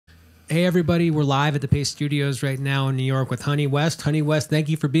Hey, everybody. We're live at the Paste Studios right now in New York with Honey West. Honey West, thank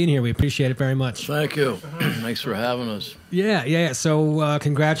you for being here. We appreciate it very much. Thank you. Thanks for having us. Yeah. So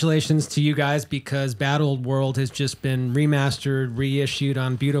congratulations to you guys because Bad Old World has just been remastered, reissued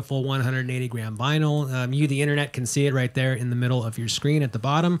on beautiful 180-gram vinyl. You, the internet, can see it right there in the middle of your screen at the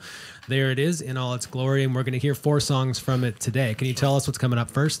bottom. There it is in all its glory, and we're going to hear 4 songs from it today. Can you tell us what's coming up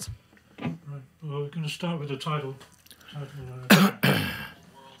first? Right. Well, we're going to start with the title.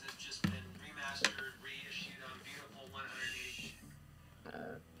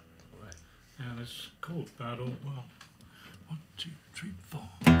 And it's called Bad Old World. 1, 2, 3, 4.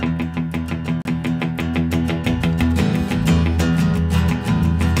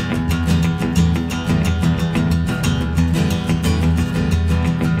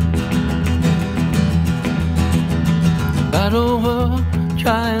 Bad old world,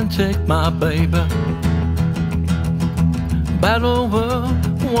 try and take my baby. Bad old world,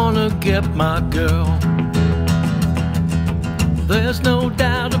 wanna get my girl. There's no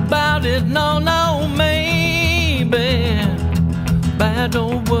doubt about it, no, maybe. Bad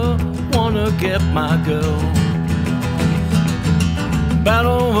old world, wanna get my girl. Bad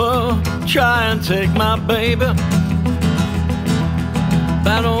old world, try and take my baby.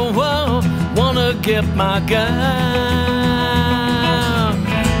 Bad old world, wanna get my girl.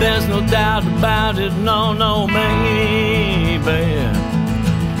 There's no doubt about it, no, maybe.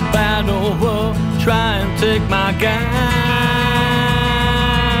 Bad old world, try and take my girl.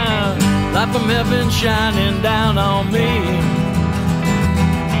 Light from heaven shining down on me.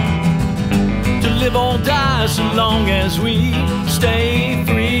 To live or die so long as we stay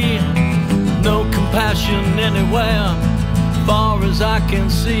free. No compassion anywhere, far as I can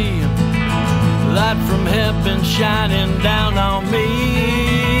see. Light from heaven shining down on me.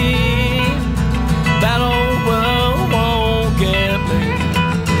 That old world won't get me.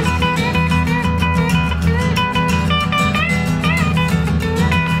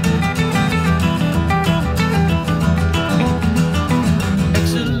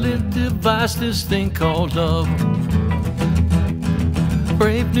 This thing called love.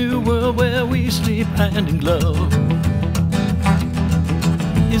 Brave new world where we sleep hand in glove.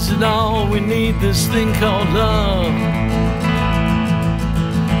 Is it all we need, this thing called love?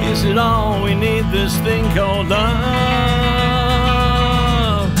 Is it all we need, this thing called love?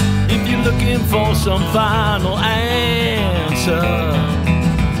 If you're looking for some final answer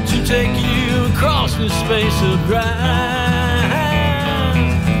to take you across this space of ground,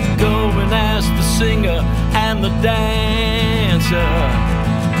 go and ask the singer and the dancer.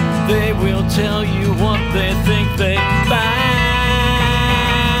 They will tell you what they think they found.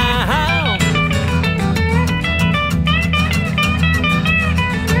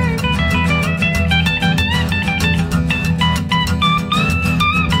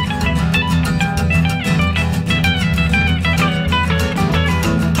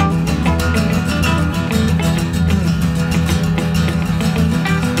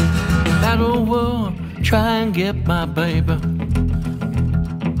 Try and get my baby.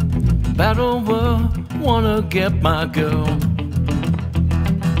 Bad old world, wanna get my girl.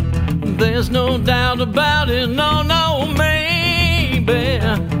 There's no doubt about it, no, maybe.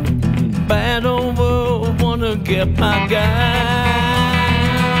 Bad old world, wanna get my girl.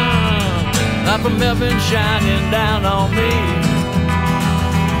 Light from heaven shining down on me.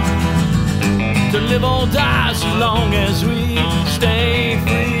 To live or die so long as we stay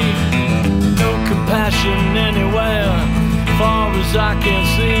free. No compassion anywhere, far as I can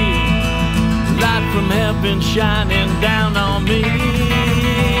see. Light from heaven shining down on me.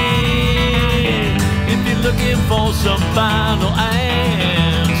 If you're looking for some final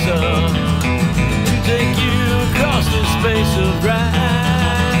answer to take you across this space of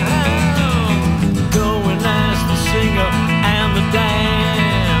ground, go and ask the singer and the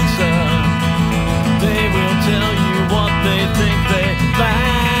dancer. They will tell you what they think they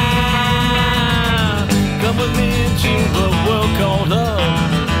found. Come with me into a world called love.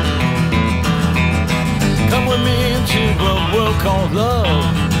 Come with me into a world called love.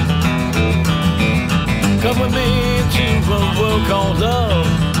 Come with me into a world called love.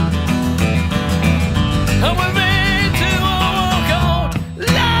 Come with me into a world called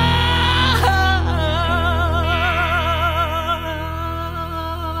love.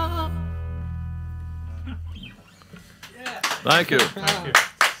 Thank you. Thank you.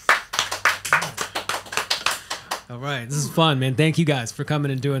 All right. This is fun, man. Thank you guys for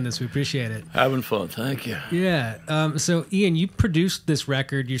coming and doing this. We appreciate it. Having fun. Thank you. Yeah. So, Ian, you produced this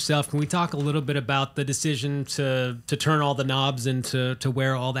record yourself. Can we talk a little bit about the decision to turn all the knobs and to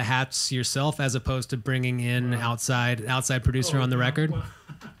wear all the hats yourself as opposed to bringing in outside producer on the record?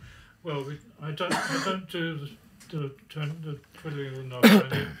 Well, I don't do the twiddling of the knobs.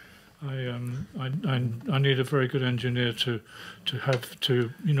 I need a very good engineer to have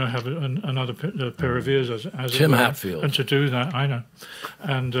another pair of ears as Tim it were, Hatfield. and to do that, I know,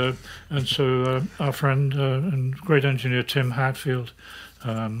 and so our friend and great engineer Tim Hatfield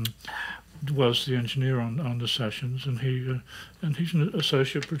was the engineer on the sessions, and he's an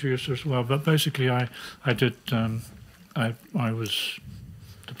associate producer as well. But basically, I was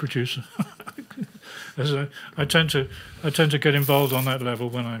the producer. As I tend to get involved on that level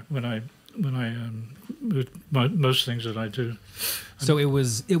when I with most things that I do. So it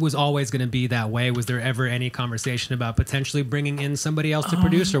was always going to be that way. Was there ever any conversation about potentially bringing in somebody else to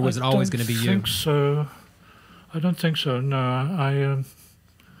produce, or was it always going to be you? I don't think so. No,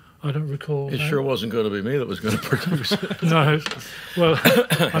 I don't recall. It sure wasn't going to be me that was going to produce it. No, well,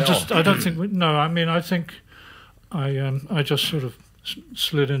 I don't think. No, I mean, I think I just sort of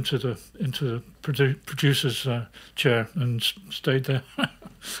slid into the producer's chair and stayed there.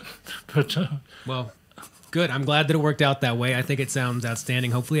 But well, good. I'm glad that it worked out that way. I think it sounds outstanding.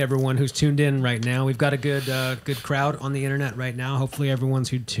 Hopefully, everyone who's tuned in right now, we've got a good crowd on the internet right now. Hopefully, everyone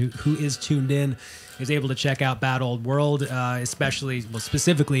who is tuned in is able to check out Bad Old World,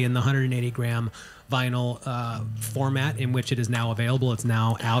 specifically in the 180 gram vinyl format in which it is now available. It's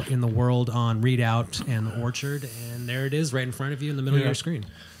now out in the world on Readout and Orchard, and there it is right in front of you in the middle of your screen.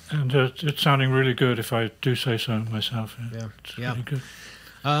 And it's sounding really good, if I do say so myself. Yeah, it's really good.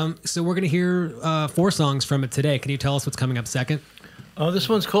 So we're going to hear 4 songs from it today. Can you tell us what's coming up second? This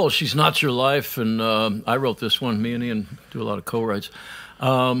one's called She's Not Your Life, and I wrote this one. Me and Ian do a lot of co-writes.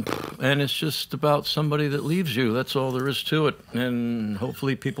 And it's just about somebody that leaves you. That's all there is to it. And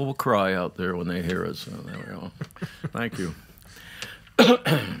hopefully people will cry out there when they hear it. So there we go. Thank you.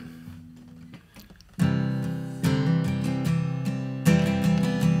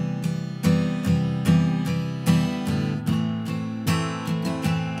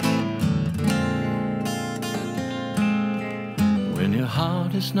 When your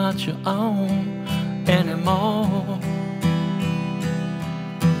heart is not your own anymore,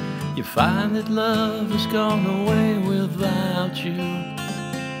 you find that love has gone away without you.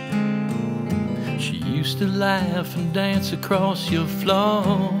 She used to laugh and dance across your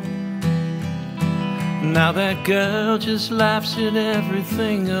floor. Now that girl just laughs at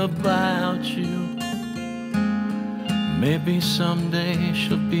everything about you. Maybe someday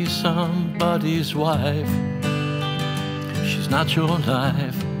she'll be somebody's wife. She's not your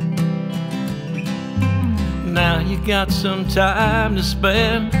life. Now you got some time to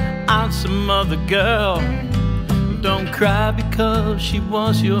spend on some other girl. Don't cry because she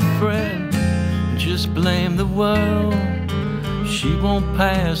was your friend. Just blame the world. She won't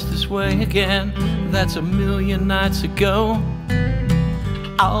pass this way again. That's a million nights ago.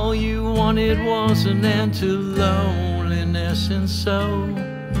 All you wanted was an end to loneliness. And so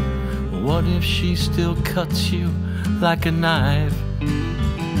what if she still cuts you like a knife?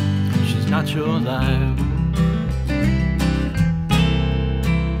 She's not your life.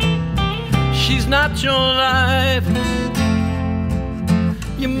 She's not your life.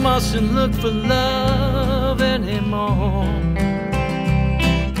 You mustn't look for love anymore.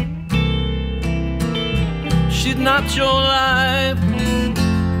 She's not your life.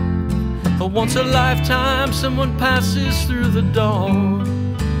 But once a lifetime someone passes through the door.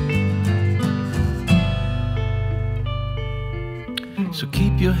 So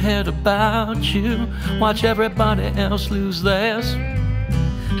keep your head about you. Watch everybody else lose theirs.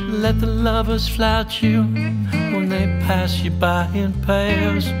 Let the lovers flout you when they pass you by in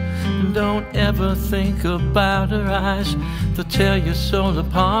pairs. And don't ever think about her eyes, they'll tear your soul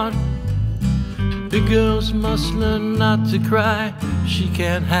apart. Big girls must learn not to cry. She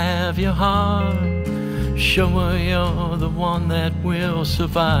can't have your heart. Show her you're the one that will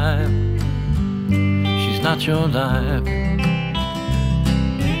survive. She's not your life.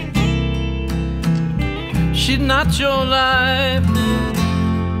 She's not your life.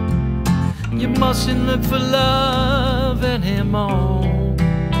 You mustn't look for love anymore.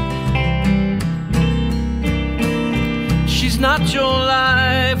 She's not your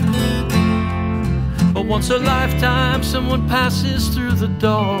life. But once a lifetime someone passes through the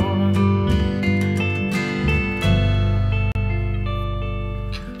door.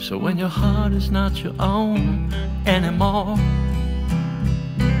 So when your heart is not your own anymore,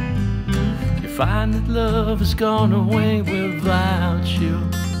 you find that love has gone away without you.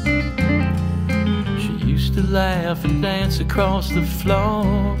 Used to laugh and dance across the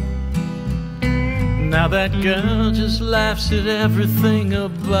floor. Now that girl just laughs at everything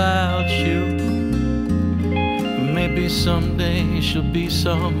about you. maybe someday she'll be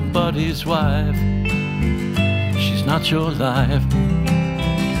somebody's wife. She's not your life.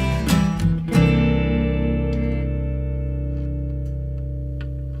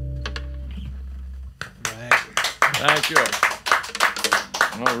 Thank you.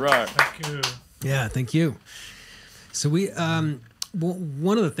 All right. Thank you. Yeah, thank you. So we,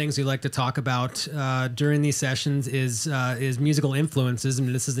 one of the things we like to talk about during these sessions is musical influences. I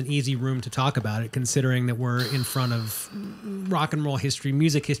mean, this is an easy room to talk about it, considering that we're in front of rock and roll history,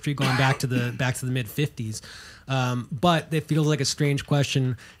 music history, going back to the mid '50s. But it feels like a strange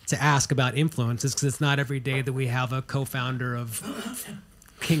question to ask about influences, because it's not every day that we have a co-founder of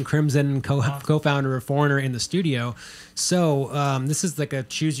King Crimson, co-founder of Foreigner in the studio. So this is like a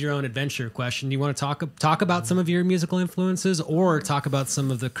choose your own adventure question. Do you want to talk about some of your musical influences, or talk about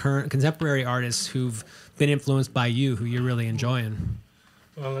some of the current contemporary artists who've been influenced by you, who you're really enjoying?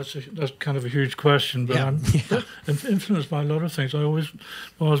 Well, that's kind of a huge question, but I'm influenced by a lot of things. I always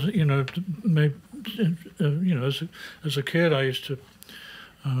was, as a kid, I used to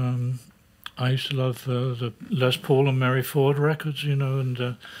love the Les Paul and Mary Ford records,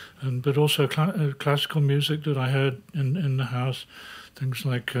 but also classical music that I heard in the house, things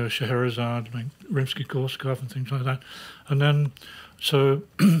like Scheherazade, like Rimsky-Korsakov and things like that. And then, so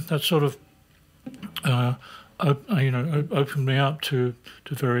that sort of, opened me up to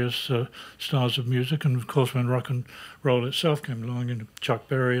various styles of music. And of course, when rock and roll itself came along, Chuck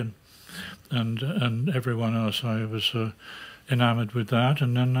Berry and everyone else, I was enamored with that.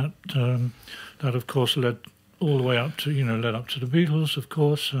 And then that of course led all the way up to led up to the Beatles, of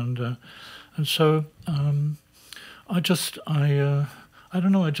course, and so I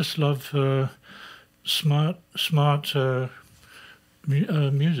don't know, I just love smart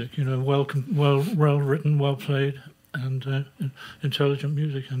music, well written, well played, and intelligent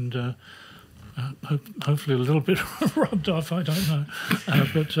music, and hopefully a little bit rubbed off, I don't know,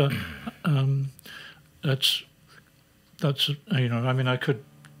 but that's I mean, I could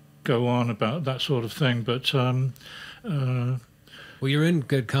go on about that sort of thing, but well, you're in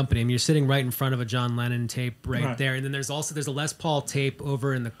good company. I mean, you're sitting right in front of a John Lennon tape right there, and then there's a Les Paul tape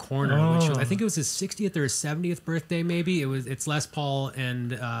over in the corner, which I think it was his 60th or his 70th birthday, maybe. It's Les Paul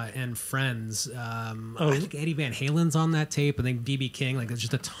and friends. I think Eddie Van Halen's on that tape. I think B.B. King. Like, there's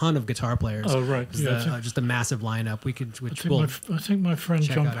just a ton of guitar players. Oh, right. Just a massive lineup. I think my friend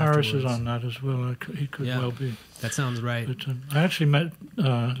John Paris is on that as well. He could well be. That sounds right. But, I actually met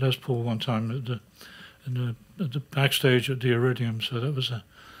Les Paul one time at the backstage at the Iridium, so that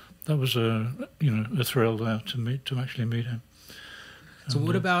was a thrill there to actually meet him. So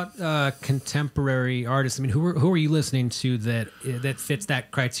what about contemporary artists? I mean, who are you listening to that fits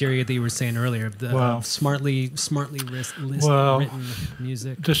that criteria that you were saying earlier? Smartly written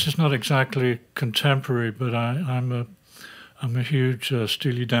music. This is not exactly contemporary, but I'm a huge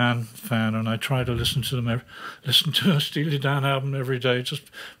Steely Dan fan, and I try to listen to a Steely Dan album every day.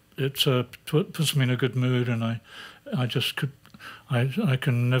 It puts me in a good mood, and I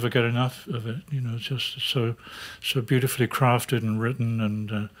can never get enough of it. It's just so beautifully crafted and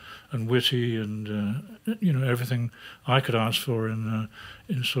written, and witty, and everything I could ask for in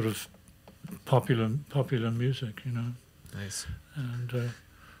sort of popular music. Nice. And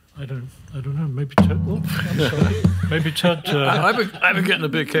I don't know. Maybe Ted. I'm sorry. Maybe Ted. I've been getting a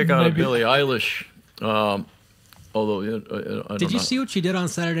big kick out of Billie Eilish. Although, did you see what she did on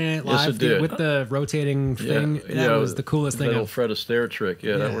Saturday Night Live? Yes, I did. With the rotating thing? That was the coolest thing. The little Fred Astaire trick.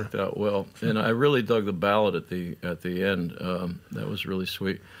 Yeah, that worked out well. And I really dug the ballad at the end. That was really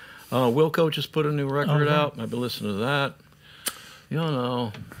sweet. Wilco just put a new record out. I've been listening to that.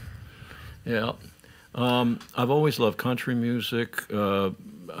 Yeah. I've always loved country music.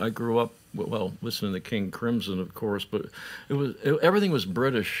 I grew up, listening to King Crimson, of course, but everything was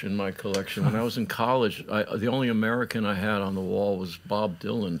British in my collection. When I was in college, the only American I had on the wall was Bob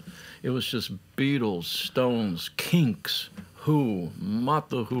Dylan. It was just Beatles, Stones, Kinks, Who, Mott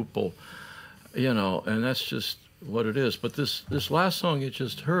the Hoople, and that's just what it is. But this last song you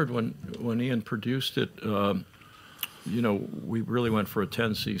just heard, when Ian produced it, we really went for a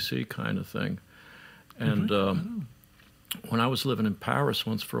 10cc kind of thing. And when I was living in Paris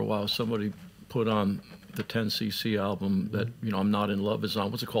once for a while, somebody put on the 10cc album that, I'm Not in Love is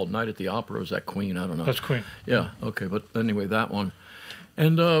on. What's it called? Night at the Opera? Or is that Queen? I don't know. That's Queen. Yeah, okay. But anyway, that one.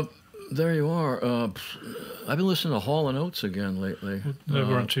 And there you are. I've been listening to Hall & Oates again lately. They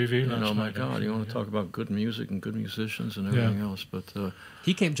were on TV last night. My God, you want to talk about good music and good musicians and everything else. But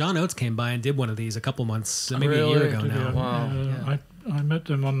John Oates came by and did one of these a couple months, maybe a year ago now. Wow. I met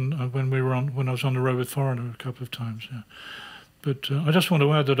them when I was on the road with Foreigner a couple of times. Yeah. But I just want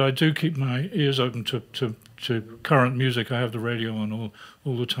to add that I do keep my ears open to to current music. I have the radio on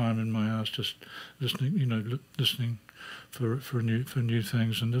all the time in my house, just listening, listening for new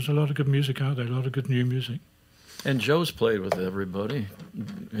things. And there's a lot of good music out there, a lot of good new music. And Joe's played with everybody,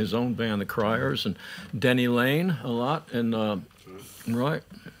 his own band, the Criers, and Denny Lane a lot, and right.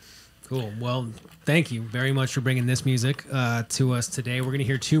 Cool. Well, thank you very much for bringing this music to us today. We're going to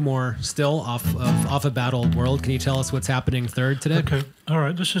hear two more still off of Bad Old World. Can you tell us what's happening third today? Okay. All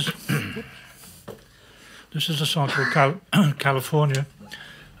right. This is a song called California,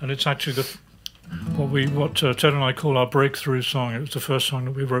 and it's actually what Ted and I call our breakthrough song. It was the first song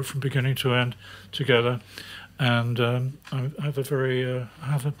that we wrote from beginning to end together, and I'm very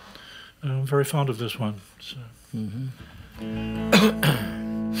fond of this one. So.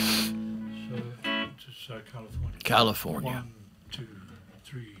 California. California. 1, 2,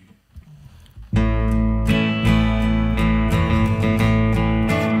 3.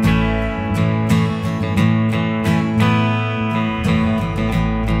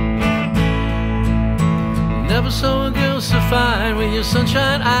 Never saw a girl so fine with your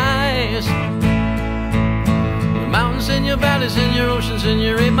sunshine eyes. The mountains and your valleys and your oceans and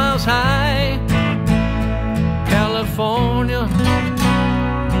your 8 miles high. California.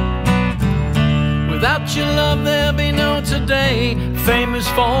 Without your love there'll be no today. Fame has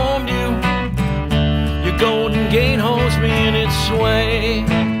formed you. Your golden gate holds me in its sway.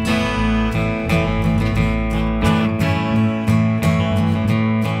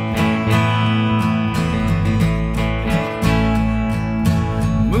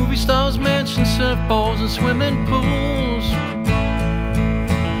 Movie stars mention surfboards and swimming pools.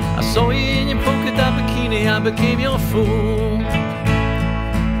 I saw you in your polka dot bikini, I became your fool.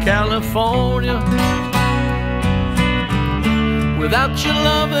 California. Without your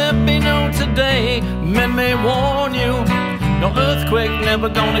love there'd be no today. Men may warn you, no earthquake never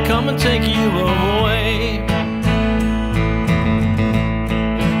gonna come and take you away.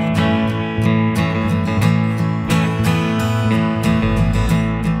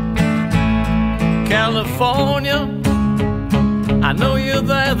 California, I know you're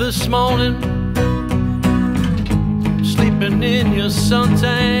there this morning, sleeping in your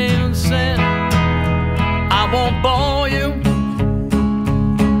suntan sand. I won't bore you.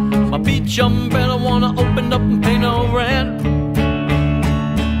 My beach umbrella wanna open up and pay no rent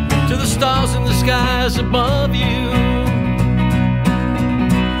to the stars in the skies above you.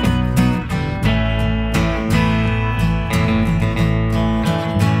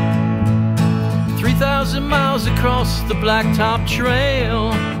 3,000 miles across the blacktop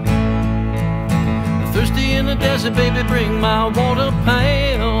trail. Thirsty in the desert, baby, bring my water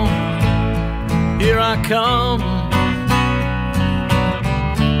pail. Here I come,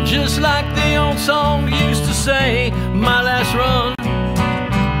 just like the old song used to say, my last run,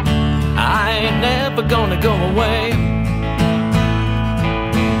 I ain't never gonna go away.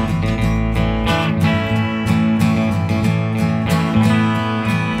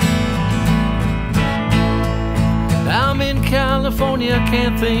 I'm in California,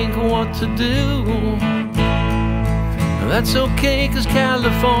 can't think what to do. That's okay, 'cause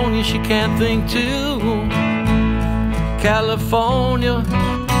California, she can't think too. California,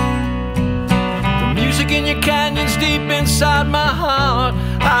 the music in your canyons deep inside my heart,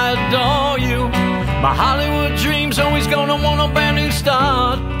 I adore you. My Hollywood dream's always gonna want a brand new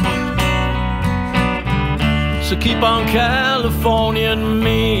start. So keep on California and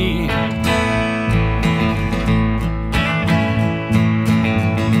me.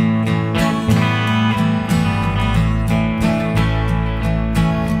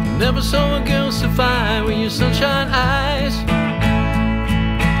 Never saw a girl so fine with your sunshine eyes.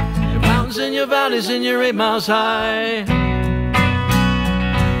 Your mountains and your valleys and your 8 miles high.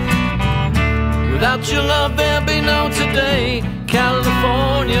 Without your love there'll be no today.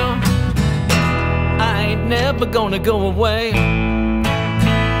 California, I ain't never gonna go away.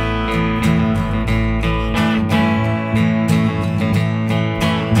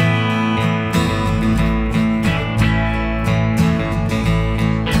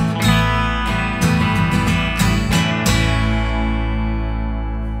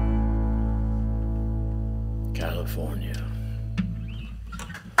 California.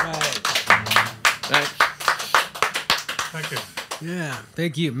 Thanks. Thank you. Yeah,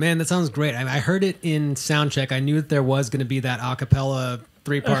 thank you, man. That sounds great. I heard it in soundcheck. I knew that there was going to be that a cappella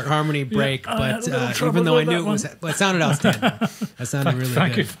 3-part harmony break, but even though I knew it sounded outstanding. That sounded really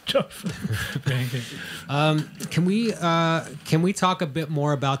Thank good. you, John. Thank you. Can we talk a bit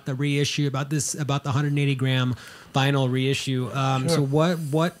more about the reissue, about the 180 gram vinyl reissue? Sure. So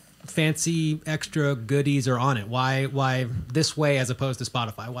what fancy extra goodies are on it? Why this way as opposed to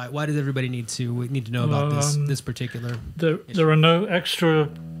Spotify? Why does everybody need to know about this particular? There are no extra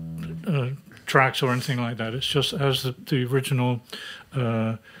tracks or anything like that. It's just as the original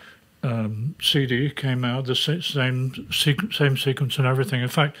CD came out, the same sequence and everything. In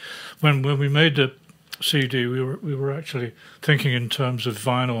fact, when we made the CD, we were actually thinking in terms of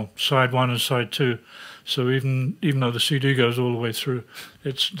vinyl, side 1 and side 2. So even though the CD goes all the way through,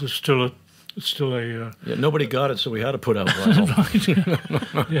 it's still a yeah, nobody got it, so we had to put out vinyl.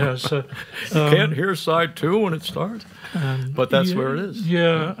 Right. Yeah, so you can't hear side 2 when it starts, but that's where it is.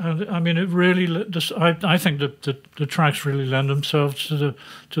 Yeah, and I mean, it really. I think that the tracks really lend themselves to the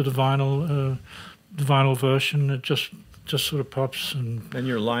vinyl version. It just sort of pops and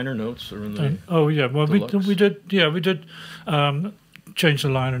your liner notes are in the. Oh yeah, well deluxe. we did change the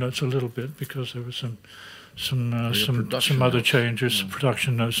liner notes a little bit because there was some other changes,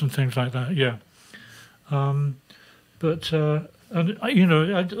 production notes and things like that. Yeah, but and you know,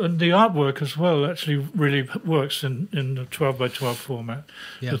 and the artwork as well actually really works in the 12 by 12 format.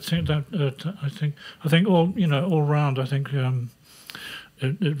 Yeah. I think all round I think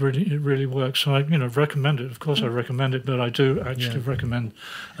it really works. So I recommend it. Of course I recommend it, but I do actually recommend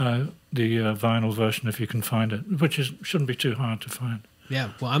the vinyl version if you can find it, which shouldn't be too hard to find. Yeah,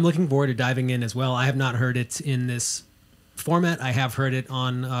 well, I'm looking forward to diving in as well. I have not heard it in this format. I have heard it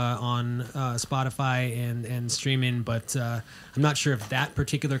on Spotify and streaming, but I'm not sure if that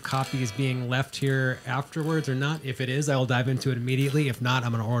particular copy is being left here afterwards or not. If it is, I will dive into it immediately. If not,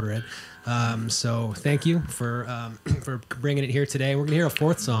 I'm going to order it. So thank you for bringing it here today. We're going to hear a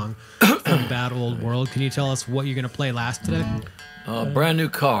fourth song from Battle Old World. Can you tell us what you're going to play last today? Brand New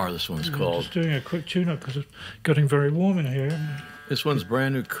Car, this one's called. Just doing a quick tune-up because it's getting very warm in here. This one's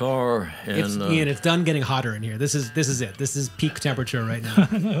Brand New Car, and Ian, it's done getting hotter in here. This is it. This is peak temperature right now.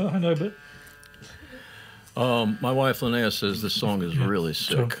 I know, but my wife Linnea says this song is really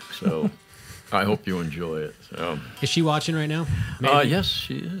sick, so I hope you enjoy it. So. Is she watching right now? Yes,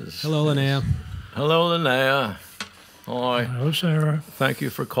 she is. Hello, Linnea. Hello, Linnea. Hi. Hello, Sarah. Thank you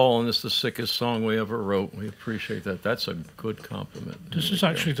for calling this the sickest song we ever wrote. We appreciate that. That's a good compliment. This is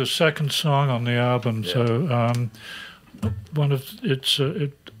actually the second song on the album, so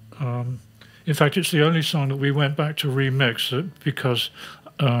in fact, it's the only song that we went back to remix because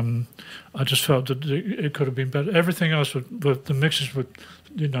I just felt that it could have been better. Everything else, the mixes were,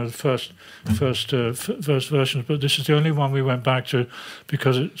 the first versions, but this is the only one we went back to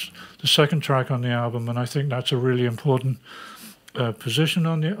because it's the second track on the album, and I think that's a really important position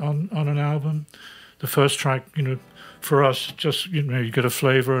on an album. The first track, for us, just you get a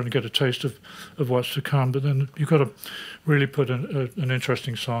flavor and get a taste of what's to come, but then you've got to really put an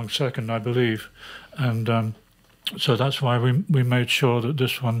interesting song second, I believe, and so that's why we made sure that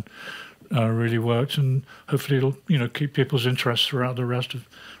this one really worked, and hopefully it'll keep people's interest throughout the rest of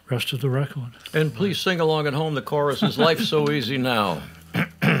the record. And please sing along at home. The chorus is "Life's So Easy Now."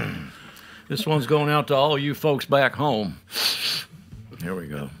 This one's going out to all you folks back home. Here we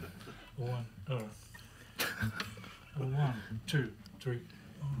go. 1, 2, 3.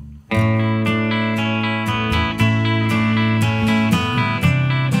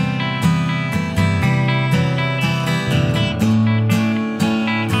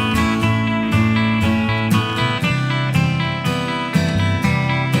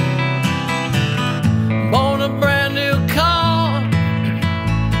 Bought a brand new car,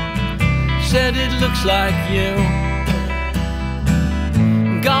 said it looks like you.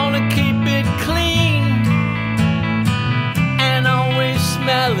 Gonna keep it clean and always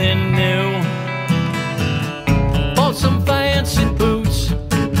smelling new. Bought some fancy boots,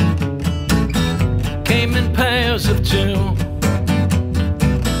 came in pairs of 2.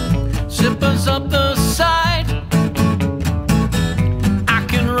 Zippers up the side, I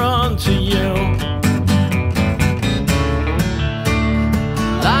can run to you.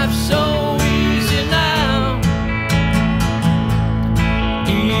 Life's so easy now,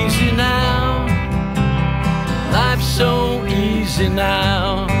 easy now. Life's so easy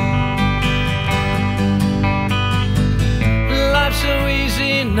now. Life's so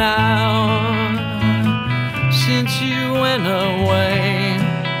easy now. Since you went away,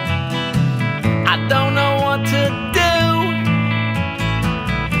 I don't know what to do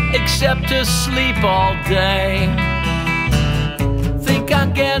except to sleep all day. Think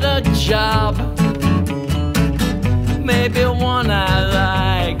I'll get a job, maybe one I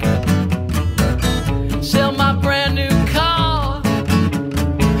like. Sell my brand new car,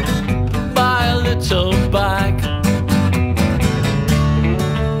 buy a little bike.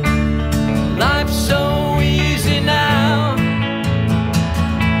 Life's so easy now,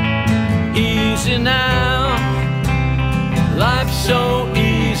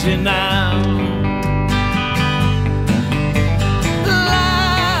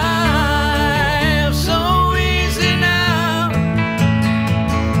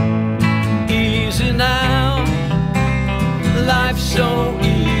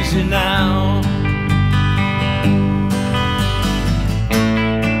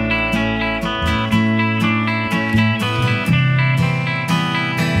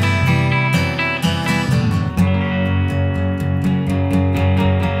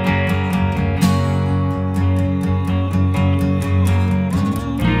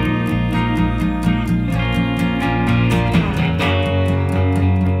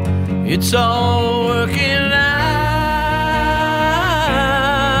 It's all working out.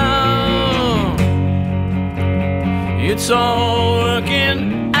 It's all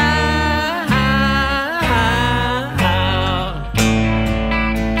working out.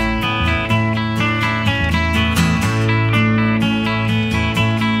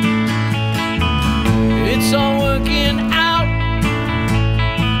 It's all working out.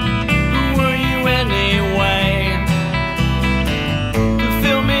 Who were you anyway? To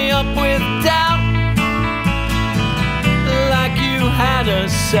fill me up with doubt, like you had a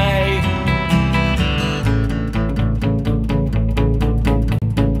say.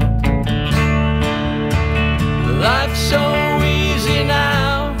 Life's so easy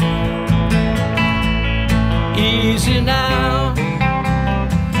now, easy now.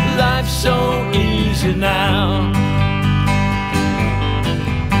 Life's so easy now.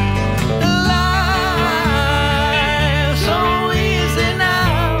 Life's so easy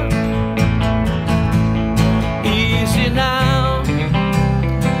now, easy now.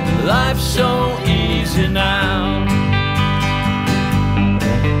 Life's so easy now.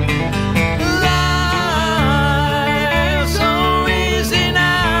 Life's so easy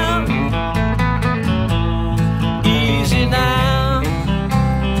now, easy now.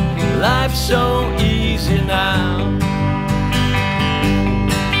 Life's so easy now.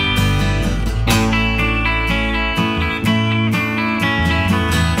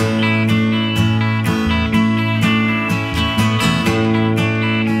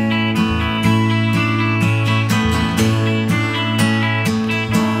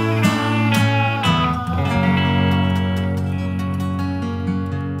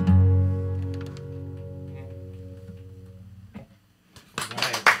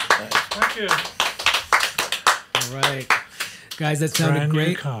 Thank you. All right. Guys, that sounded Brand new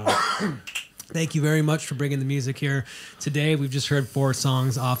great. car. Thank you very much for bringing the music here today. We've just heard 4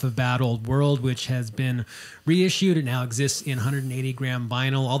 songs off of Bad Old World, which has been reissued. It now exists in 180-gram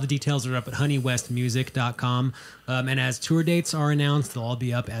vinyl. All the details are up at honeywestmusic.com. And as tour dates are announced, they'll all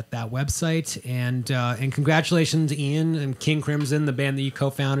be up at that website. And congratulations, Ian. And King Crimson, the band that you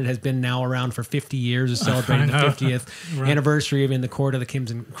co-founded, has been now around for 50 years, is celebrating the 50th anniversary of In the Court of the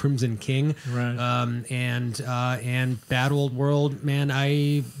Crimson King. Right. And Bad Old World, man,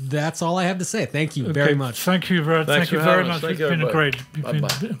 that's all I have to say. Thank you very much. Thank you, Brad. Thanks Thank you for very having us. much. Thank It's you, been everybody.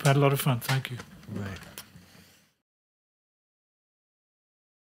 great. We've had a lot of fun. Thank you. Right.